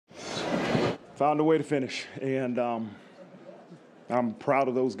found a way to finish, and I'm proud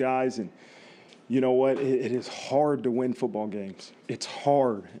of those guys. And you know what? It is hard to win football games. It's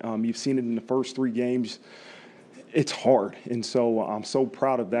hard. You've seen it in the first 3 games. It's hard. And so I'm so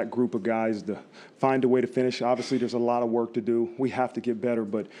proud of that group of guys to find a way to finish. Obviously, there's a lot of work to do. We have to get better.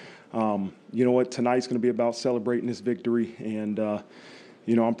 But you know what? Tonight's going to be about celebrating this victory. And,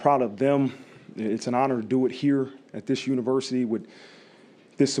 you know, I'm proud of them. It's an honor to do it here at this university with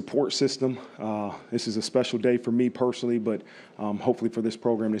this support system. This is a special day for me personally, but hopefully for this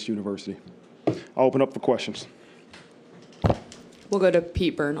program, this university. I'll open up for questions. We'll go to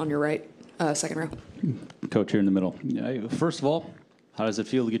Pete Byrne on your right, second row. Coach here in the middle. First of all, how does it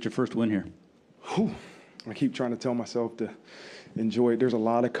feel to get your first win here? Whew. I keep trying to tell myself to enjoy it. There's a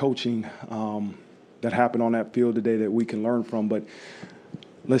lot of coaching that happened on that field today that we can learn from. But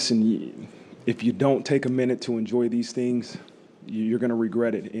listen, if you don't take a minute to enjoy these things, you're going to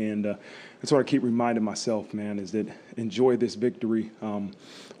regret it. And that's what I keep reminding myself, man, is that enjoy this victory.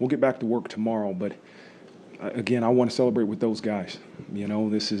 We'll get back to work tomorrow. But, again, I want to celebrate with those guys. You know,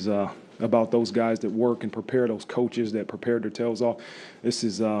 this is about those guys that work and prepare, those coaches that prepared their tails off. This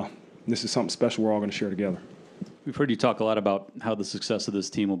is something special we're all going to share together. We've heard you talk a lot about how the success of this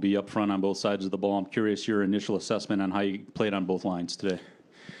team will be up front on both sides of the ball. I'm curious your initial assessment on how you played on both lines today.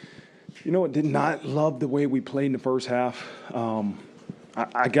 You know, I did not love the way we played in the first half.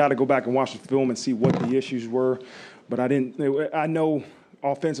 I got to go back and watch the film and see what the issues were. But I know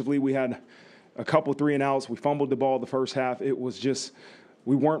offensively we had a couple 3-and-outs. We fumbled the ball the first half. It was just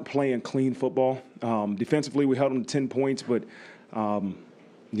we weren't playing clean football. Defensively, we held them to 10 points. But,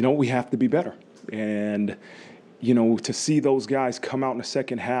 you know, we have to be better. And, you know, to see those guys come out in the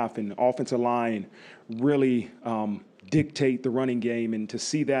second half and offensive line really dictate the running game, and to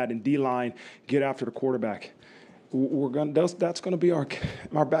see that in D-line get after the quarterback, that's going to be our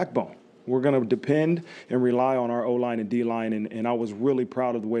backbone. We're going to depend and rely on our O-line and D-line, and I was really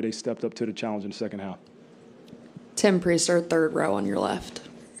proud of the way they stepped up to the challenge in the second half. Tim Priester, third row on your left.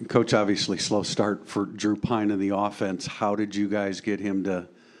 Coach, obviously slow start for Drew Pine in the offense. How did you guys get him to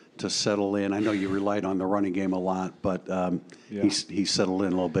settle in? I know you relied on the running game a lot, but he settled in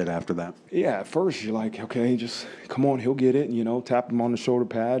a little bit after that. Yeah, at first you're like, okay, just come on, he'll get it, you know, tap him on the shoulder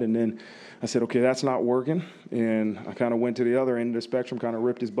pad. And then I said, okay, that's not working. And I kind of went to the other end of the spectrum, kind of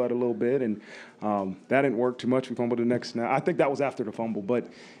ripped his butt a little bit. And that didn't work too much. We fumbled the next snap. I think that was after the fumble. But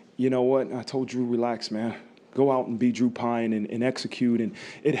you know what? I told Drew, relax, man. Go out and be Drew Pine and execute. And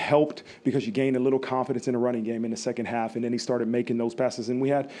it helped because you gained a little confidence in the running game in the second half, and then he started making those passes. And we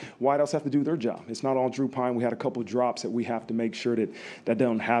had wideouts have to do their job. It's not all Drew Pine. We had a couple of drops that we have to make sure that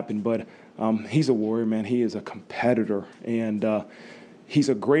doesn't happen. But he's a warrior, man. He is a competitor. And he's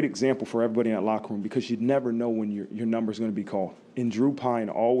a great example for everybody in that locker room because you never know when your number is going to be called. And Drew Pine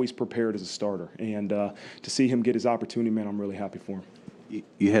always prepared as a starter. And to see him get his opportunity, man, I'm really happy for him.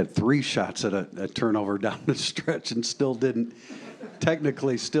 You had 3 shots at a turnover down the stretch and still didn't get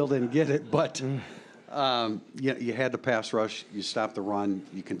it. But you had the pass rush. You stopped the run.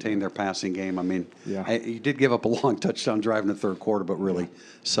 You contained their passing game. I mean, you did give up a long touchdown drive in the third quarter, but really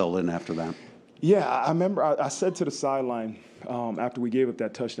settled in after that. Yeah, I remember I said to the sideline after we gave up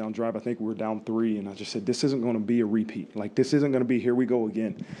that touchdown drive, I think we were down 3, and I just said, this isn't going to be a repeat. Like, this isn't going to be here we go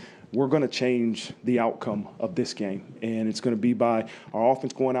again. We're going to change the outcome of this game, and it's going to be by our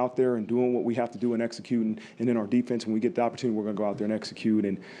offense going out there and doing what we have to do and executing, and then our defense, when we get the opportunity, we're going to go out there and execute,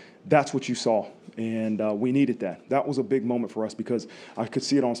 and that's what you saw, and we needed that. That was a big moment for us because I could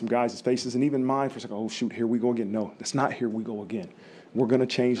see it on some guys' faces, and even mine for a second, oh, shoot, here we go again. No, that's not here we go again. We're going to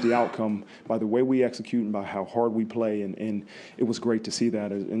change the outcome by the way we execute and by how hard we play, and it was great to see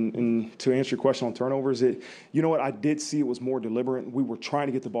that. And to answer your question on turnovers, you know what, I did see it was more deliberate. We were trying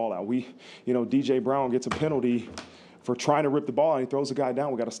to get the ball out. DJ Brown gets a penalty for trying to rip the ball out, and he throws the guy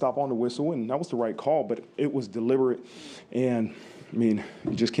down. We got to stop on the whistle, and that was the right call, but it was deliberate. And, I mean,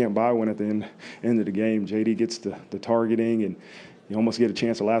 you just can't buy one at the end of the game. JD gets the targeting, and you almost get a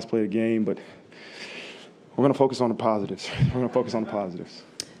chance to last play of the game, but we're going to focus on the positives.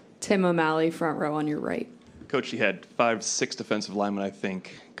 Tim O'Malley, front row on your right. Coach, you had 5-6 defensive linemen, I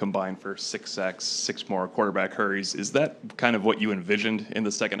think, combined for 6 sacks, 6 more quarterback hurries. Is that kind of what you envisioned in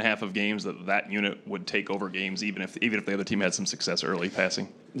the second half of games, that unit would take over games, even if the other team had some success early passing?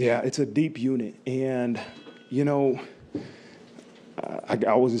 Yeah, it's a deep unit, and you know,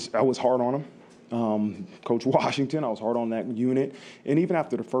 I was hard on them. Coach Washington, I was hard on that unit. And even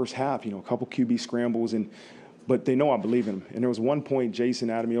after the first half, a couple QB scrambles, but they know I believe in them. And there was one point, Jason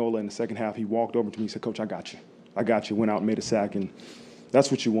Adamiola, in the second half, he walked over to me and said, Coach, I got you. Went out and made a sack. And That's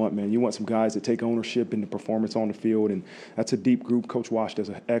what you want, man. You want some guys that take ownership in the performance on the field, and that's a deep group. Coach Wash does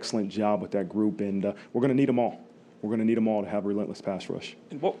an excellent job with that group, and we're going to need them all. We're going to need them all to have a relentless pass rush.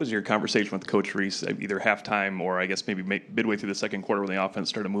 And what was your conversation with Coach Reese, either halftime or I guess maybe midway through the second quarter when the offense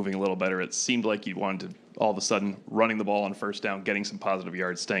started moving a little better? It seemed like you wanted to, all of a sudden, running the ball on first down, getting some positive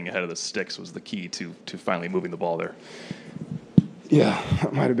yards, staying ahead of the sticks was the key to finally moving the ball there. Yeah,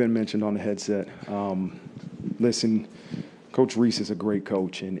 that might have been mentioned on the headset. Listen, Coach Reese is a great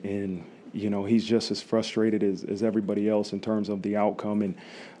coach, and you know, he's just as frustrated as everybody else in terms of the outcome.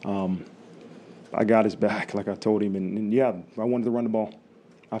 And I got his back, like I told him. And yeah, I wanted to run the ball.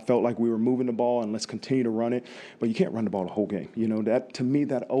 I felt like we were moving the ball, and let's continue to run it. But you can't run the ball the whole game. You know, that to me,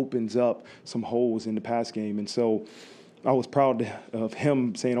 that opens up some holes in the pass game. And so I was proud of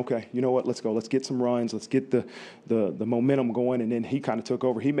him saying, okay, you know what, let's go. Let's get some runs. Let's get the momentum going. And then he kind of took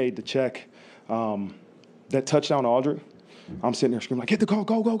over. He made the check. That touchdown to Aldridge, I'm sitting there screaming, like, hit the goal,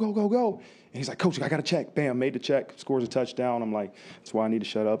 go, go, go, go, go. And he's like, Coach, I got to check. Bam, made the check, scores a touchdown. I'm like, that's why I need to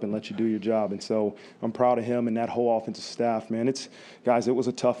shut up and let you do your job. And so I'm proud of him and that whole offensive staff, man. Guys, it was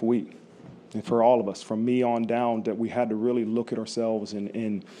a tough week. And for all of us, from me on down, that we had to really look at ourselves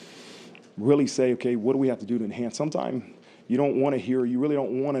and really say, okay, what do we have to do to enhance? Sometimes you don't want to hear, you really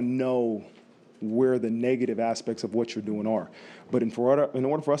don't want to know where the negative aspects of what you're doing are. But in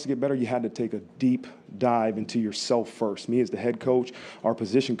order for us to get better, you had to take a deep dive into yourself first. Me as the head coach, our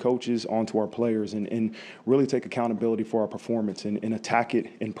position coaches, onto our players, and really take accountability for our performance and attack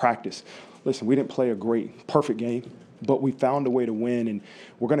it in practice. Listen, we didn't play a perfect game, but we found a way to win, and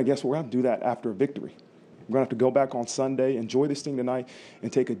we're going to have to do that after a victory. We're going to have to go back on Sunday, enjoy this thing tonight,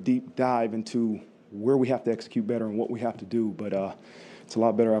 and take a deep dive into where we have to execute better and what we have to do. But it's a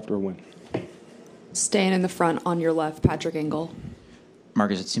lot better after a win. Staying in the front on your left, Patrick Engel.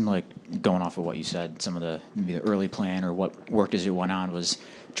 Marcus, it seemed like, going off of what you said, some of maybe the early plan or what worked as it went on was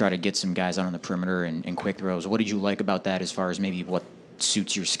try to get some guys out on the perimeter and quick throws. What did you like about that as far as maybe what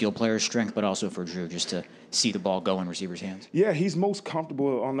suits your skill player's strength, but also for Drew, just to see the ball go in receivers' hands? Yeah, he's most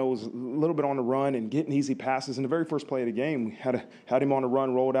comfortable on those, a little bit on the run and getting easy passes. In the very first play of the game, we had him on the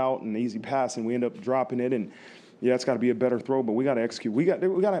run, rolled out, and easy pass, and we end up dropping it. And, yeah, it's got to be a better throw, but we got to execute. We got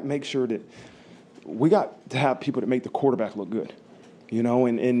to make sure that we got to have people that make the quarterback look good, you know,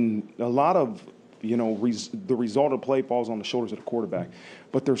 and a lot of, you know, the result of the play falls on the shoulders of the quarterback.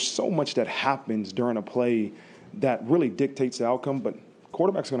 But there's so much that happens during a play that really dictates the outcome, but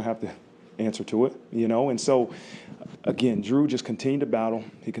quarterback's going to have to answer to it, you know. And so, again, Drew just continued to battle.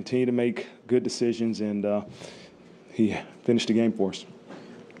 He continued to make good decisions, and he finished the game for us.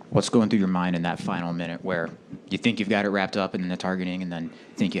 What's going through your mind in that final minute where you think you've got it wrapped up and then the targeting and then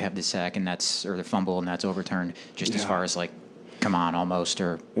think you have the sack or the fumble and that's overturned, just as far as like, come on, almost,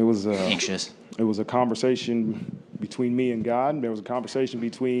 or it was anxious? It was a conversation between me and God. There was a conversation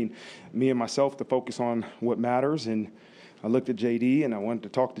between me and myself to focus on what matters. And I looked at JD and I wanted to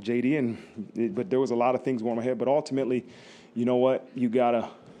talk to JD, but there was a lot of things going on in my head. But ultimately, you know what? You got to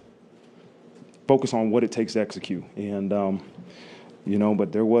focus on what it takes to execute. And, you know,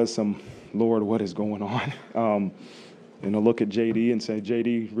 but there was some, Lord, what is going on? And I look at JD and say,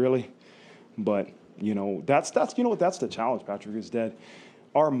 JD, really? But, you know, that's the challenge, Patrick, is that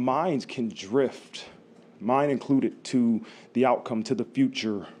our minds can drift, mine included, to the outcome, to the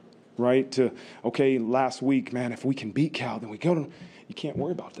future, right? To, okay, last week, man, if we can beat Cal, then we go to, you can't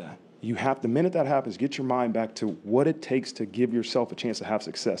worry about that. You have, the minute that happens, get your mind back to what it takes to give yourself a chance to have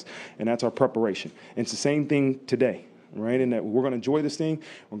success. And that's our preparation. And it's the same thing today. Right, and that we're going to enjoy this thing.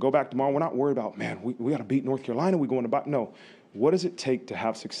 We'll go back tomorrow. We're not worried about, man, we got to beat North Carolina. We're going to no. What does it take to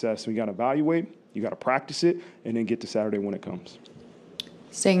have success? We got to evaluate. You got to practice it, and then get to Saturday when it comes.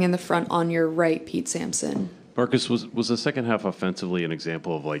 Staying in the front on your right, Pete Sampson. Marcus, was the second half offensively an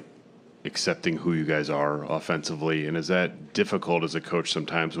example of like accepting who you guys are offensively? And is that difficult as a coach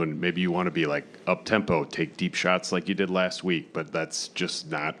sometimes when maybe you want to be like up tempo, take deep shots like you did last week, but that's just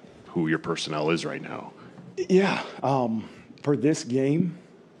not who your personnel is right now? Yeah, for this game,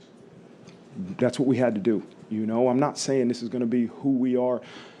 that's what we had to do. You know, I'm not saying this is going to be who we are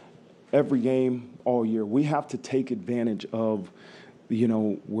every game all year. We have to take advantage of, you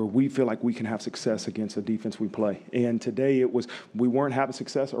know, where we feel like we can have success against the defense we play. And today we weren't having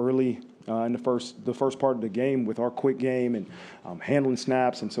success early in the first part of the game with our quick game and handling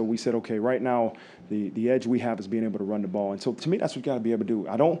snaps. And so we said, okay, right now the edge we have is being able to run the ball. And so to me, that's what we got to be able to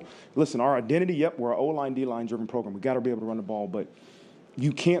do. Our identity, yep, we're an O-line, D-line driven program. We got to be able to run the ball, but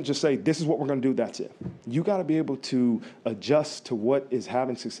you can't just say, this is what we're going to do, that's it. You got to be able to adjust to what is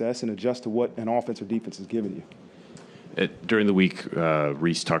having success and adjust to what an offense or defense is giving you. During the week,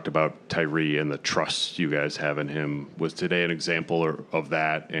 Reese talked about Tyree and the trust you guys have in him. Was today an example of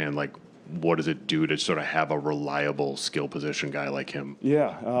that? And like, what does it do to sort of have a reliable skill position guy like him?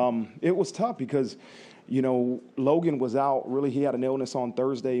 Yeah, it was tough because, you know, Logan was out. Really, he had an illness on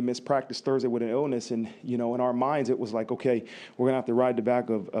Thursday, missed practice Thursday with an illness. And, you know, in our minds, it was like, okay, we're going to have to ride the back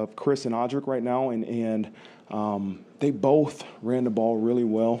of Chris and Audric right now. And they both ran the ball really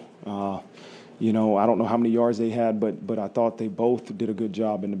well. You know, I don't know how many yards they had, but I thought they both did a good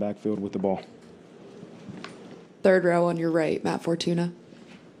job in the backfield with the ball. Third row on your right, Matt Fortuna.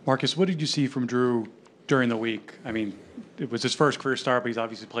 Marcus, what did you see from Drew during the week? I mean, it was his first career start, but he's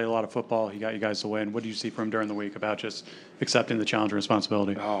obviously played a lot of football. He got you guys the win. What did you see from him during the week about just accepting the challenge and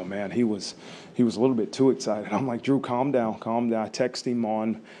responsibility? Oh, man, he was a little bit too excited. I'm like, Drew, calm down, calm down. I texted him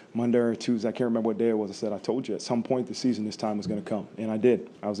on Monday or Tuesday. I can't remember what day it was. I said, I told you at some point this season this time was going to come. And I did.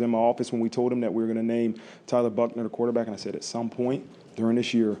 I was in my office when we told him that we were going to name Tyler Buckner the quarterback, and I said, at some point during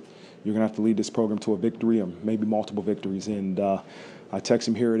this year, you're going to have to lead this program to a victory or maybe multiple victories. And I texted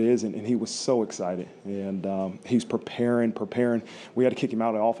him, here it is, and he was so excited. And he's preparing. We had to kick him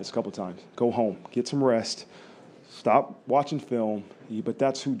out of the office a couple of times. Go home, get some rest, stop watching film. But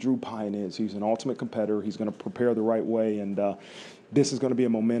that's who Drew Pine is. He's an ultimate competitor. He's going to prepare the right way, and this is going to be a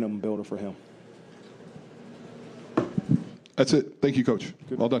momentum builder for him. That's it. Thank you, Coach.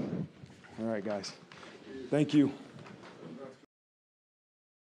 Good. Well done. All right, guys. Thank you.